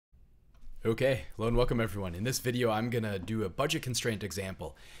Okay, hello and welcome everyone. In this video, I'm gonna do a budget constraint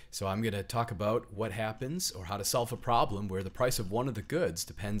example. So I'm gonna talk about what happens or how to solve a problem where the price of one of the goods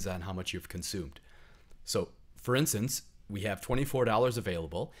depends on how much you've consumed. So for instance, we have $24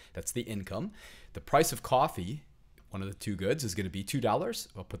 available. That's the income. The price of coffee, one of the two goods, is gonna be $2.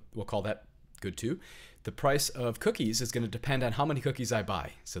 We'll call that good two. The price of cookies is gonna depend on how many cookies I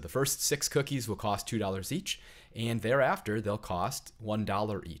buy. So the first 6 cookies will cost $2 each, and thereafter they'll cost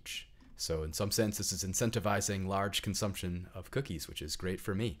 $1 each. So in some sense, this is incentivizing large consumption of cookies, which is great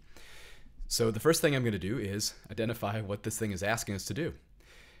for me. So the first thing I'm going to do is identify what this thing is asking us to do.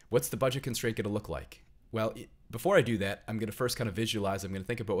 What's the budget constraint going to look like? Well, before I do that, I'm going to first kind of visualize, I'm going to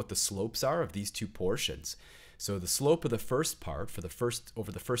think about what the slopes are of these two portions. So the slope of the first part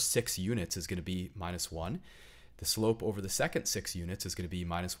over the first 6 units is going to be -1. The slope over the second 6 units is going to be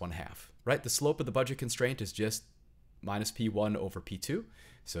 -1/2, right? The slope of the budget constraint is just minus P1 over P2.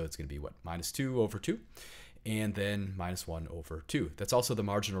 So it's going to be what? -2 over 2. And then -1 over 2. That's also the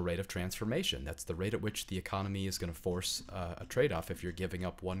marginal rate of transformation. That's the rate at which the economy is going to force a trade-off if you're giving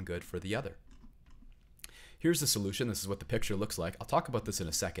up one good for the other. Here's the solution. This is what the picture looks like. I'll talk about this in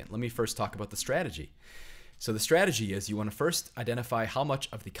a second. Let me first talk about the strategy. So the strategy is you want to first identify how much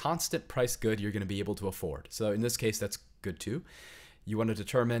of the constant price good you're going to be able to afford. So in this case, that's good 2. You want to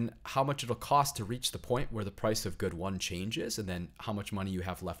determine how much it'll cost to reach the point where the price of good 1 changes, and then how much money you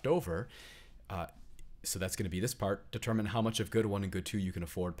have left over. So that's going to be this part. Determine how much of good 1 and good 2 you can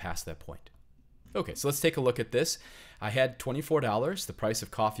afford past that point. Okay, so let's take a look at this. I had $24. The price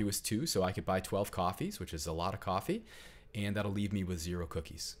of coffee was 2, so I could buy 12 coffees, which is a lot of coffee, and that'll leave me with 0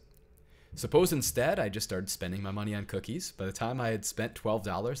 cookies. Suppose instead I just started spending my money on cookies. By the time I had spent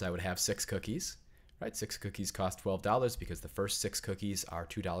 $12, I would have 6 cookies. Right, 6 cookies cost $12 because the first 6 cookies are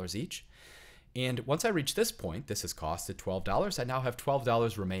 $2 each. And once I reach this point, this has costed $12. I now have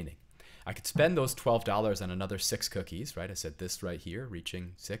 $12 remaining. I could spend those $12 on another 6 cookies, right? I said this right here,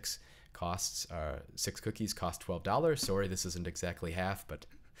 reaching 6 cookies cost $12. Sorry, this isn't exactly half, but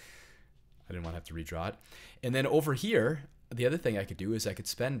I didn't want to have to redraw it. And then over here, the other thing I could do is I could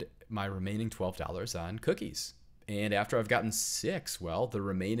spend my remaining $12 on cookies. And after I've gotten 6, well, the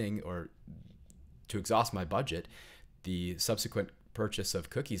remaining, or to exhaust my budget, the subsequent purchase of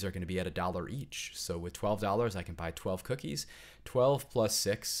cookies are going to be at $1 each. So with $12, I can buy 12 cookies. 12 plus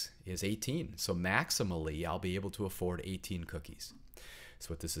 6 is 18. So maximally, I'll be able to afford 18 cookies. So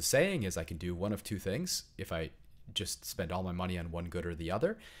what this is saying is I can do one of 2 things. If I just spend all my money on one good or the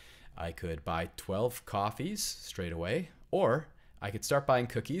other, I could buy 12 coffees straight away, or I could start buying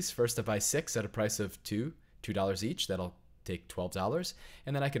cookies. First I buy 6 at a price of $2 each. That'll take $12,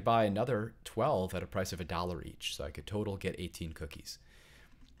 and then I could buy another 12 at a price of $1 each. So I could total get 18 cookies.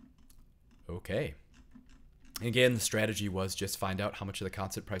 Okay. Again, the strategy was just find out how much of the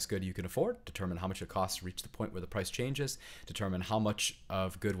constant price good you can afford, determine how much it costs to reach the point where the price changes, determine how much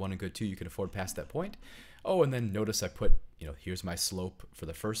of good 1 and good 2 you can afford past that point. Oh, and then notice I put, here's my slope for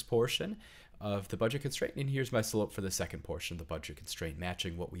the first portion of the budget constraint, and here's my slope for the second portion of the budget constraint,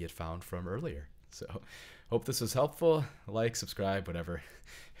 matching what we had found from earlier. So hope this was helpful. Like, subscribe, whatever.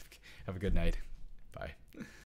 Have a good night. Bye.